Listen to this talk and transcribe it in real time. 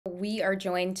We are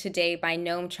joined today by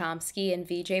Noam Chomsky and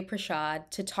Vijay Prashad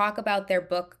to talk about their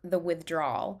book, The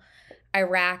Withdrawal: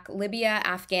 Iraq, Libya,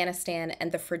 Afghanistan,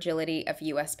 and the Fragility of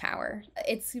U.S. Power.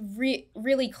 It's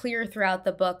really clear throughout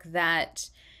the book that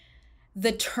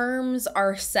the terms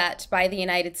are set by the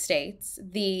United States,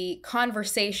 the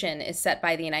conversation is set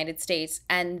by the United States,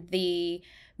 and the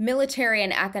military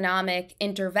and economic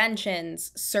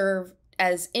interventions serve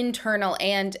as internal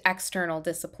and external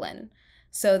discipline.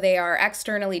 So they are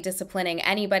externally disciplining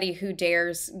anybody who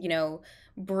dares,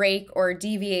 break or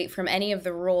deviate from any of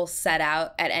the rules set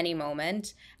out at any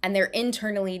moment. And they're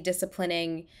internally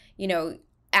disciplining,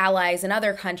 allies in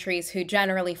other countries who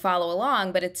generally follow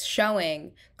along, but it's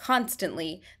showing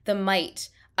constantly the might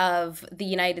of the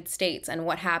United States and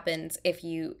what happens if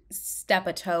you step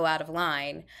a toe out of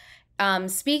line.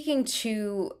 Speaking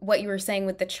to what you were saying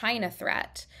with the China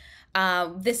threat,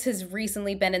 this has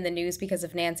recently been in the news because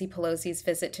of Nancy Pelosi's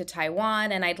visit to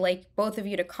Taiwan, and I'd like both of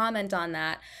you to comment on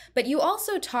that. But you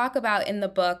also talk about in the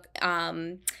book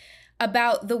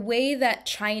about the way that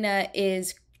China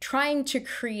is trying to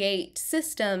create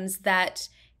systems that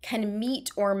can meet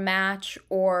or match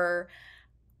or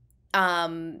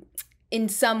in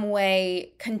some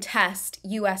way contest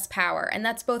U.S. power. And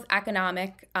that's both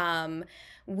economic,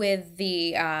 with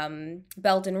the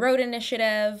Belt and Road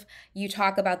Initiative. You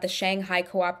talk about the Shanghai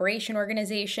Cooperation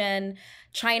Organization.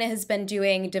 China has been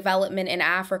doing development in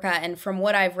Africa, and from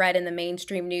what I've read in the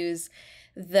mainstream news,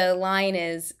 the line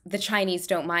is the Chinese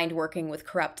don't mind working with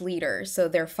corrupt leaders, so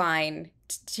they're fine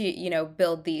to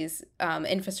build these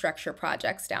infrastructure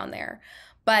projects down there.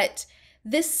 But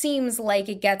this seems like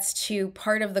it gets to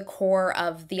part of the core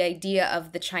of the idea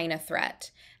of the China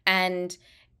threat. And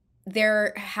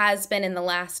there has been in the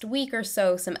last week or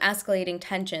so some escalating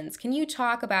tensions. Can you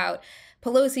talk about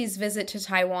Pelosi's visit to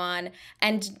Taiwan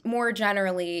and more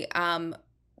generally,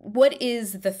 what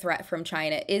is the threat from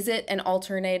China? Is it an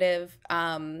alternative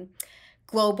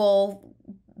global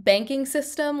banking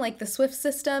system like the SWIFT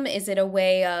system? Is it a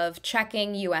way of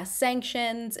checking U.S.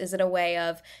 sanctions? Is it a way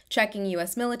of checking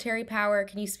U.S. military power?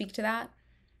 Can you speak to that?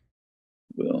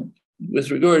 Well, with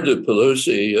regard to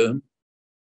Pelosi,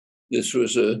 this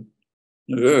was a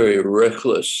very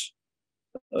reckless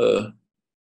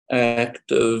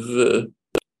act of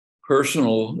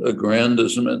personal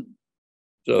aggrandizement.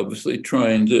 It's obviously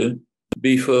trying to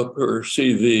beef up her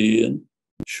CV and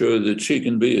show that she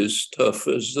can be as tough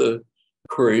as the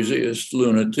craziest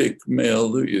lunatic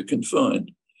male that you can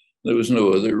find. There was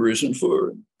no other reason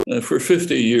for it. For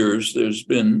 50 years, there's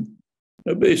been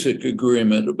a basic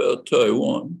agreement about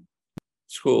Taiwan.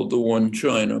 It's called the One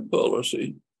China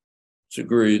policy. It's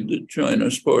agreed that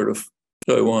China's part of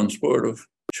Taiwan's part of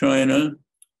China,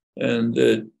 and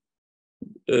that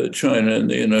China and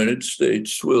the United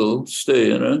States will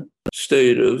stay in a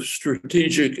state of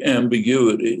strategic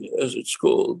ambiguity, as it's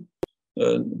called.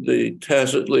 They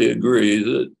tacitly agree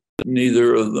that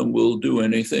neither of them will do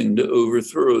anything to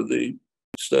overthrow the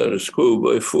status quo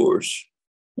by force.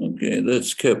 Okay,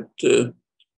 that's kept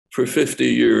for 50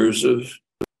 years of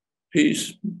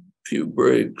peace, few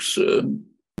breaks,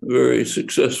 very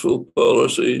successful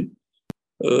policy.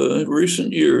 In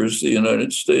recent years, the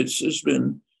United States has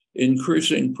been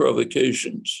increasing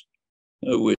provocations,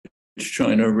 which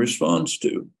China responds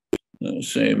to.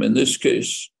 Same in this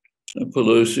case.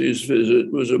 Pelosi's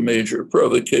visit was a major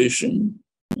provocation.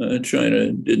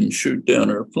 China didn't shoot down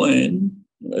her plane,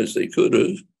 as they could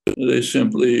have. They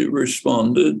simply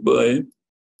responded by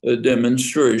a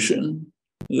demonstration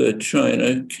that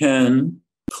China can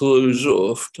close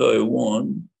off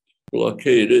Taiwan,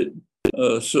 blockade it,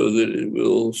 so that they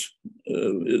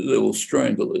will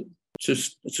strangle it.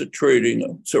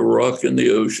 It's a rock in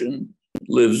the ocean,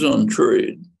 lives on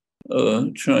trade.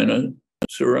 China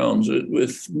surrounds it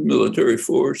with military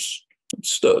force.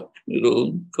 It's stuck,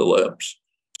 it'll collapse.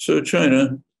 So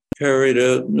China carried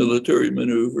out military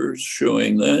maneuvers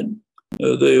showing that.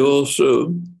 They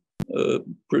also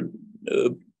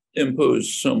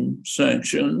imposed some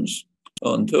sanctions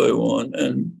on Taiwan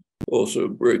and also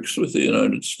breaks with the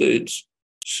United States,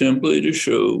 simply to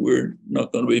show we're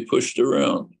not going to be pushed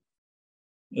around.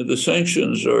 The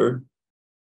sanctions are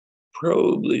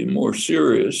probably more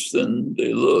serious than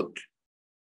they look.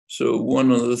 So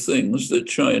one of the things that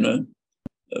China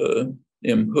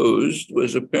imposed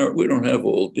was apparent. We don't have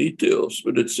all details,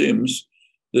 but it seems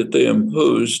that they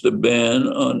imposed a ban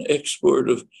on export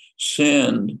of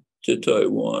sand to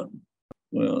Taiwan.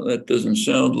 Well, that doesn't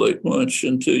sound like much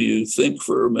until you think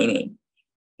for a minute.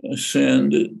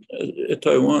 Sand,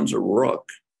 Taiwan's a rock.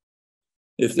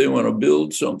 If they want to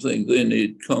build something, they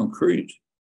need concrete.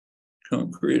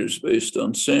 Concrete is based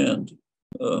on sand.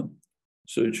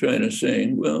 So China's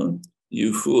saying, well,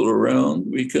 you fool around,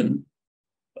 we can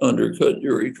undercut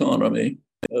your economy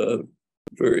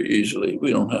very easily.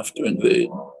 We don't have to invade.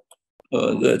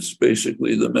 That's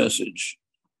basically the message.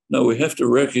 Now, we have to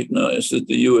recognize that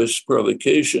the US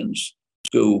provocations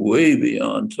go way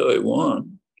beyond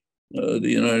Taiwan. The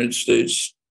United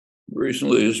States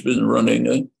recently has been running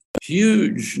a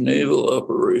huge naval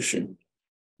operation,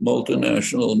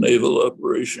 multinational naval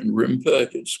operation, RIMPAC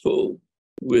it's called,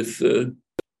 with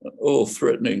all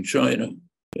threatening China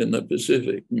in the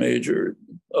Pacific, major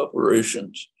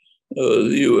operations.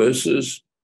 The US has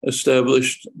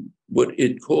established what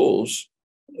it calls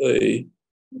a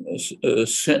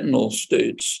sentinel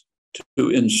states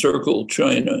to encircle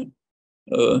China,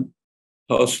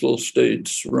 hostile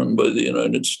states run by the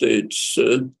United States.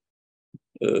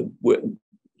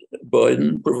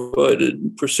 Biden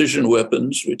provided precision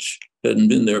weapons, which hadn't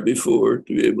been there before,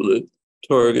 to be able to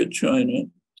target China.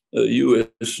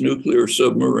 US nuclear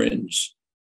submarines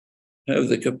have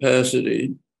the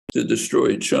capacity to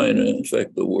destroy China, in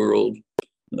fact, the world,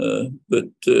 but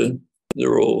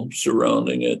they're all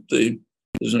surrounding it.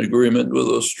 There's an agreement with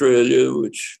Australia,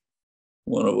 which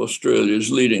one of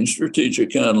Australia's leading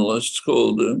strategic analysts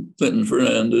called Clinton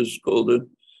Fernandez, called a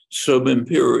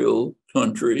sub-imperial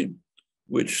country,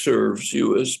 which serves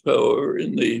US power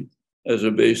as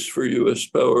a base for US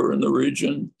power in the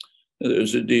region. And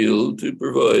there's a deal to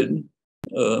provide,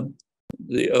 the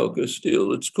AUKUS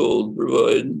deal, it's called,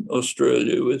 provide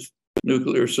Australia with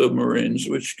nuclear submarines,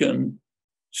 which can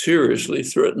seriously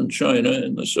threaten China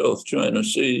in the South China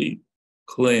Sea,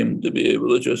 claim to be able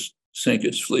to just sink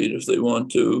its fleet if they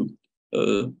want to,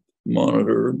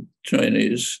 monitor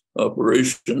Chinese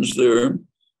operations there.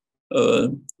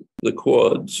 The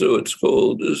Quad, so it's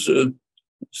called, is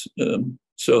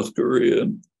South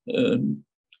Korea,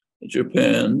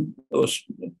 Japan,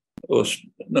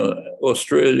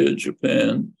 Australia,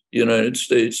 Japan, United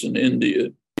States, and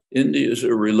India. India is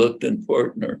a reluctant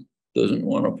partner, doesn't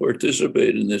want to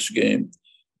participate in this game.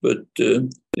 But the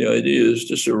idea is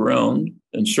to surround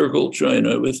and circle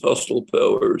China with hostile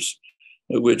powers,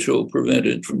 which will prevent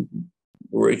it from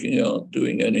breaking out,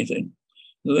 doing anything.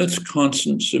 Now, that's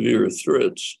constant, severe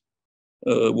threats.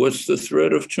 What's the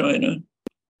threat of China?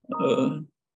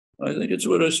 I think it's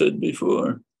what I said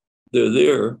before. They're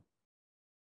there.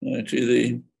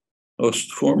 Actually, the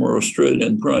former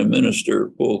Australian Prime Minister,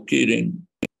 Paul Keating,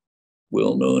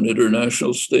 well-known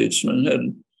international statesman,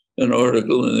 had an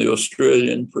article in the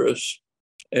Australian press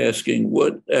asking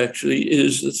what actually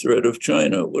is the threat of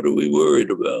China? What are we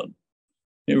worried about?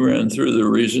 He ran through the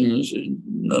reasons, and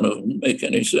none of them make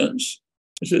any sense.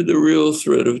 I said, the real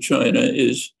threat of China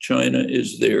is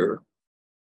there.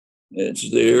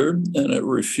 It's there, and it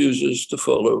refuses to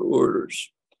follow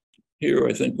orders. Here,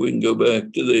 I think we can go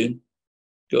back to the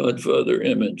Godfather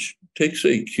image. Take,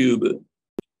 say, Cuba.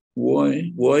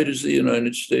 Why does the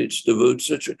United States devote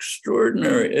such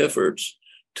extraordinary efforts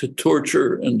to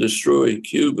torture and destroy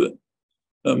Cuba?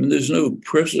 There's no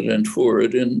precedent for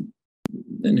it in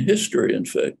history, in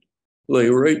fact.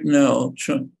 Like right now,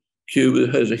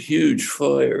 Cuba has a huge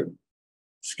fire.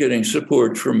 It's getting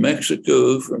support from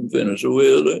Mexico, from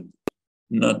Venezuela,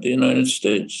 not the United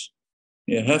States.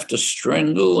 You have to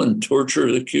strangle and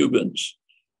torture the Cubans.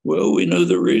 Well, we know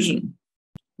the reason.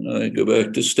 I go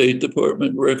back to State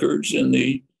Department records in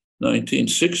the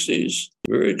 1960s,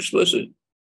 very explicit.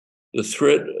 The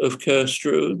threat of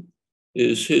Castro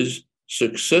is his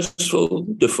successful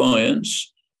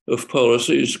defiance of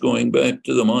policies going back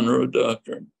to the Monroe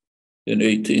Doctrine in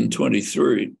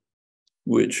 1823,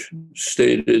 which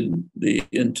stated the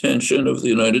intention of the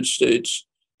United States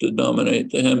to dominate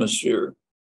the hemisphere.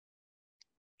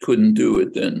 Couldn't do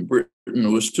it then.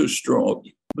 Britain was too strong,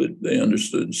 but they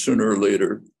understood sooner or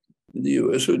later the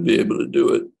US would be able to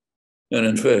do it. And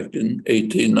in fact, in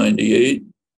 1898,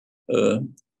 the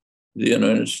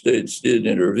United States did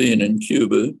intervene in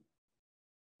Cuba,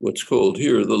 what's called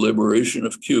here the liberation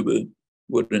of Cuba,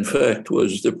 what in fact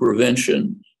was the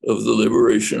prevention of the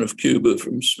liberation of Cuba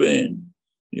from Spain.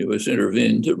 The US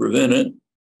intervened to prevent it,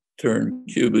 turned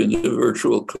Cuba into a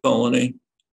virtual colony.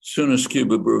 As soon as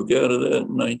Cuba broke out of that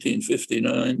in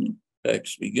 1959,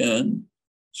 attacks began.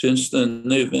 Since then,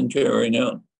 they've been carrying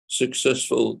out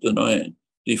successful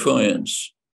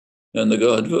defiance. And the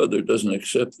Godfather doesn't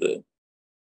accept that.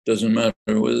 Doesn't matter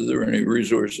whether there are any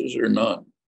resources or not.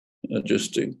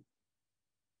 Just to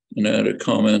add a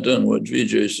comment on what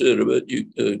Vijay said about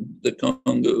the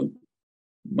Congo.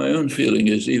 My own feeling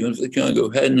is even if the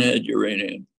Congo hadn't had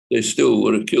uranium, they still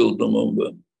would have killed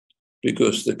Lumumba,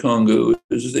 because the Congo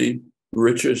is the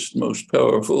richest, most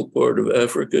powerful part of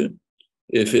Africa.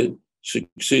 If it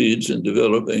succeeds in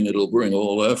developing, it'll bring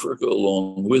all Africa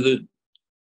along with it.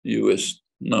 The U.S.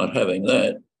 not having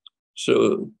that.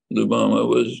 So Lumumba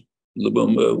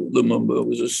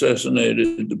was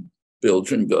assassinated. The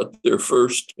Belgian got there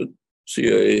first, but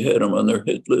CIA had him on their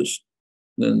hit list.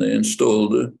 Then they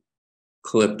installed a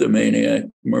kleptomaniac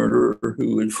murderer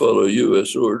who would follow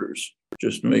U.S. orders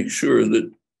just to make sure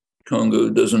that Congo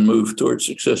doesn't move towards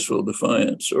successful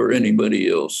defiance or anybody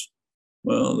else.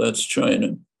 Well, that's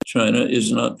China. China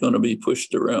is not going to be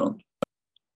pushed around.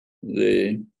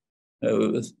 They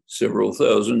have several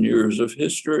thousand years of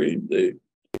history. They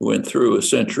went through a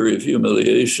century of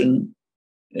humiliation,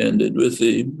 ended with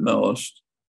the Maoist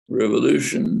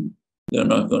revolution. They're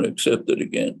not going to accept it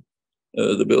again.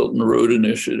 The Belt and Road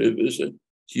Initiative is a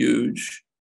huge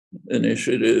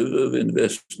initiative of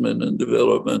investment and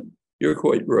development. You're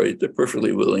quite right. They're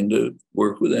perfectly willing to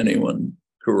work with anyone,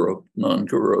 corrupt,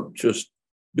 non-corrupt. Just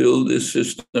build this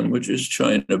system, which is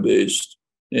China-based,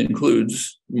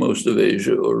 includes most of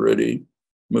Asia already,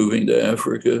 moving to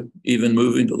Africa, even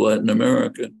moving to Latin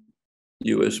America,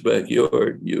 U.S.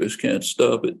 backyard. U.S. can't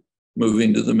stop it.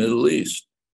 Moving to the Middle East,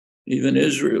 even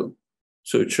Israel.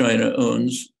 So China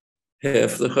owns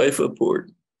half the Haifa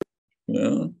port.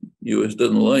 Well, U.S.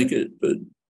 doesn't like it, but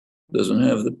doesn't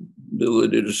have the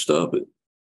ability to stop it.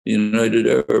 The United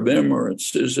Arab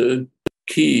Emirates is a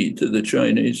key to the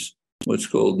Chinese, what's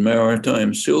called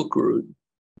maritime Silk Route,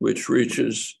 which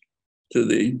reaches to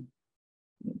the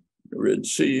Red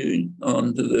Sea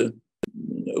onto the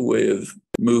way of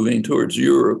moving towards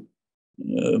Europe,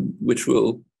 which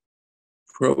will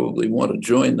probably want to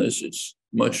join this. It's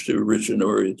much too rich an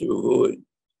area to avoid.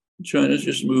 China's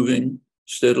just moving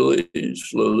steadily,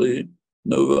 slowly,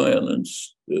 no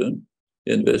violence,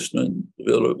 investment,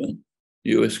 development.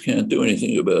 The U.S. can't do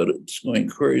anything about it. It's going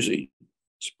crazy.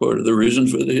 It's part of the reason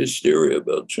for the hysteria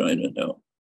about China now.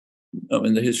 I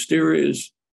mean, the hysteria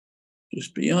is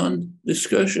just beyond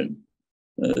discussion.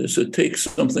 So take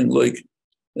something like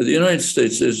the United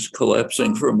States is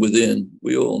collapsing from within.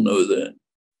 We all know that.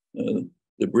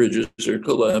 The bridges are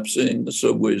collapsing. The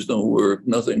subways don't work.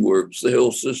 Nothing works. The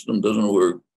health system doesn't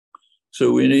work.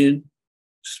 So we need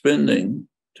spending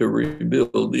to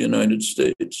rebuild the United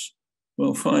States.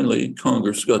 Well, finally,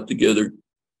 Congress got together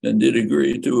and did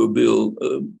agree to a bill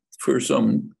for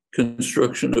some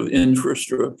construction of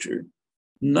infrastructure,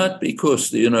 not because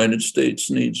the United States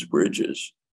needs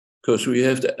bridges, because we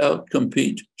have to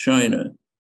outcompete China.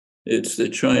 It's the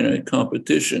China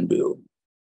competition bill.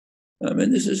 I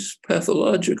mean, this is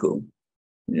pathological,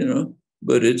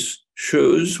 but it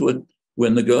shows what,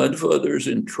 when the Godfather's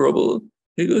in trouble,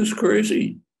 he goes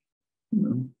crazy.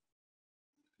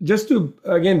 Just to,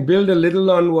 again, build a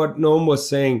little on what Noam was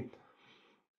saying.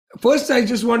 First, I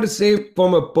just want to say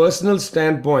from a personal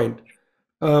standpoint,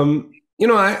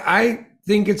 I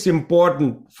think it's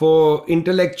important for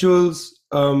intellectuals,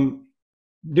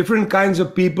 different kinds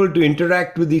of people to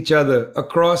interact with each other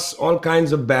across all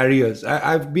kinds of barriers.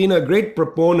 I've been a great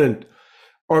proponent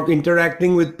of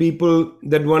interacting with people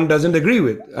that one doesn't agree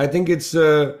with. I think it's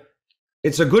a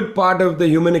good part of the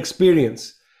human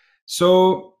experience.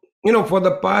 So, for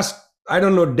the past,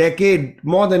 decade,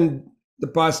 more than the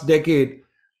past decade,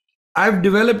 I've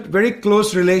developed very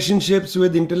close relationships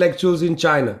with intellectuals in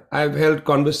China. I've held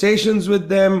conversations with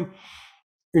them.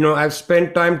 I've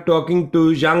spent time talking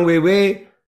to Zhang Weiwei,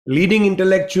 leading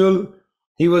intellectual.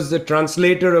 He was the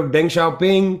translator of Deng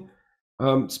Xiaoping.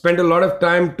 Spent a lot of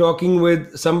time talking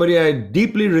with somebody I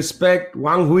deeply respect,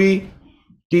 Wang Hui,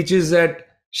 teaches at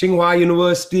Tsinghua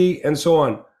University, and so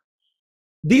on.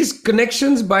 These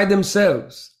connections by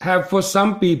themselves have, for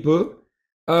some people,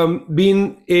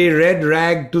 been a red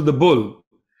rag to the bull,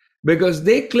 because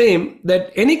they claim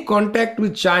that any contact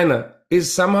with China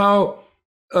is somehow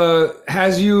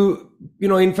has you,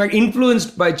 in fact,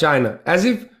 influenced by China, as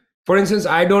if, for instance,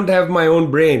 I don't have my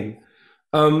own brain.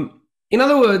 In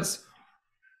other words,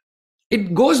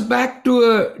 it goes back to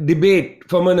a debate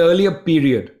from an earlier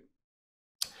period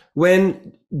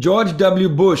when George W.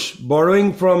 Bush,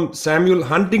 borrowing from Samuel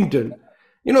Huntington,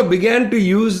 began to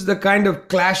use the kind of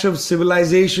clash of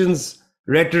civilizations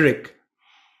rhetoric,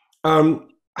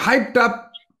 hyped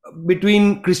up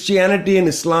between Christianity and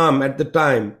Islam at the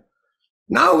time.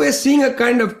 Now we're seeing a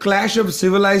kind of clash of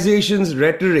civilizations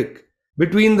rhetoric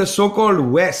between the so-called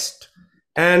West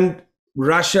and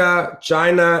Russia,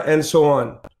 China, and so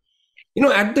on.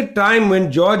 At the time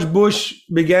when George Bush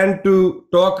began to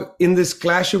talk in this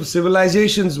clash of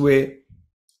civilizations way,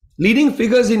 leading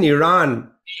figures in Iran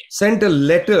sent a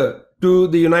letter to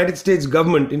the United States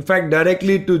government, in fact,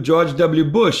 directly to George W.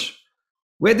 Bush,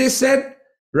 where they said,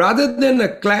 rather than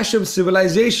a clash of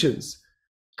civilizations,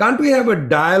 can't we have a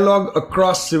dialogue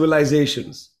across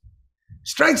civilizations?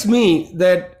 Strikes me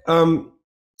that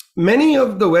many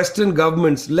of the Western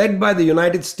governments, led by the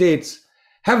United States,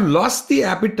 have lost the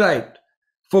appetite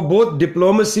for both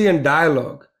diplomacy and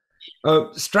dialogue.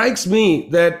 Strikes me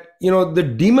that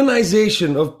the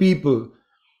demonization of people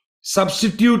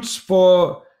substitutes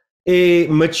for a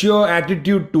mature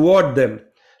attitude toward them.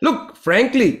 Look,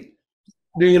 frankly,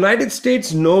 the United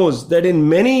States knows that in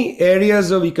many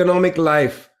areas of economic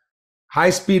life,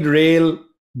 high-speed rail,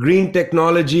 green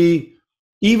technology,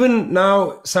 even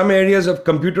now some areas of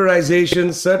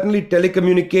computerization, certainly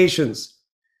telecommunications,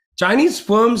 Chinese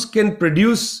firms can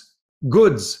produce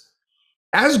goods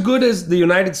as good as the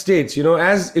United States,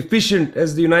 as efficient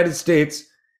as the United States,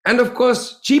 and of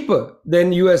course, cheaper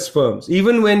than US firms,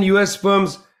 even when US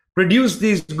firms produce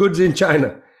these goods in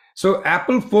China. So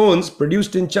Apple phones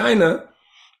produced in China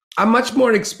are much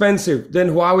more expensive than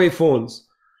Huawei phones.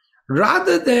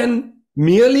 Rather than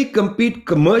merely compete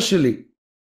commercially,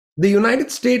 the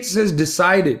United States has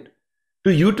decided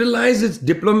to utilize its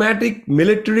diplomatic,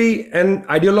 military, and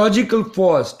ideological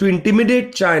force to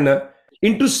intimidate China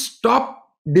into stop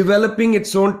developing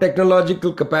its own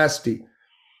technological capacity.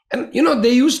 And,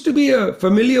 there used to be a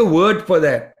familiar word for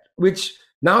that, which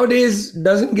nowadays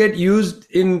doesn't get used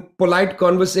in polite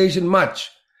conversation much.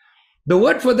 The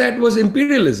word for that was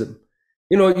imperialism.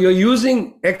 You're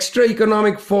using extra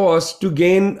economic force to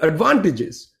gain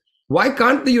advantages. Why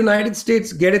can't the United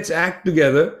States get its act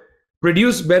together,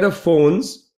 produce better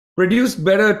phones, produce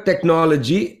better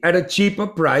technology at a cheaper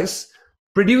price,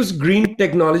 produce green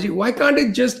technology? Why can't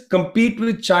it just compete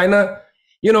with China,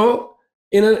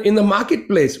 in the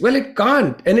marketplace? Well, it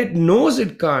can't, and it knows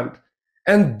it can't.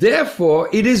 And therefore,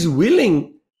 it is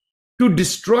willing to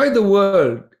destroy the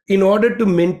world in order to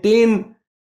maintain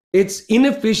its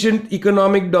inefficient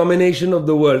economic domination of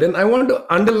the world. And I want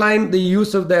to underline the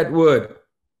use of that word.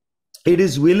 It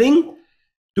is willing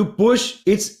to push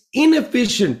its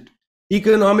inefficient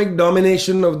economic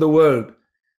domination of the world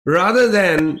rather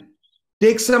than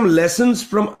take some lessons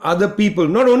from other people,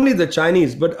 not only the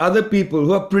Chinese, but other people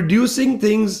who are producing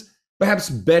things perhaps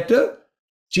better,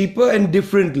 cheaper, and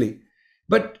differently.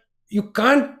 But you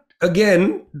can't,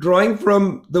 again, drawing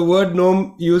from the word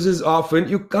Noam uses often,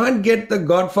 you can't get the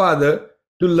Godfather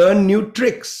to learn new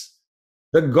tricks.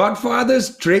 The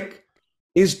Godfather's trick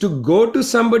is to go to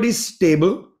somebody's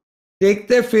stable, take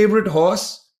their favorite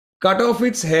horse, cut off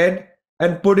its head,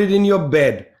 and put it in your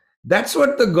bed. That's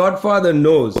what the Godfather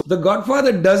knows. The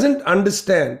Godfather doesn't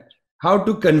understand how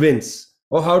to convince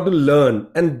or how to learn.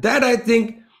 And that, I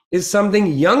think, is something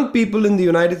young people in the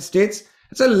United States,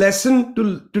 it's a lesson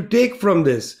to take from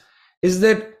this, is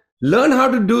that learn how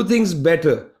to do things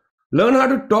better. Learn how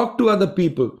to talk to other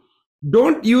people.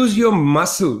 Don't use your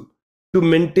muscle to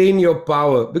maintain your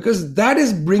power, because that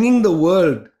is bringing the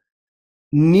world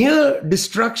near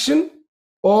destruction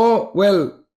or,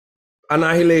 well,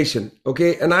 annihilation.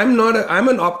 Okay. And I'm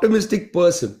an optimistic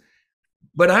person,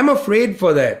 but I'm afraid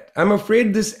for that. I'm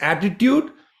afraid this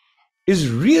attitude is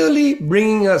really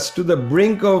bringing us to the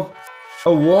brink of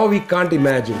a war we can't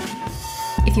imagine.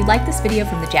 If you like this video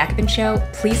from The Jacobin Show,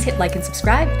 please hit like and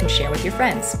subscribe and share with your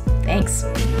friends. Thanks.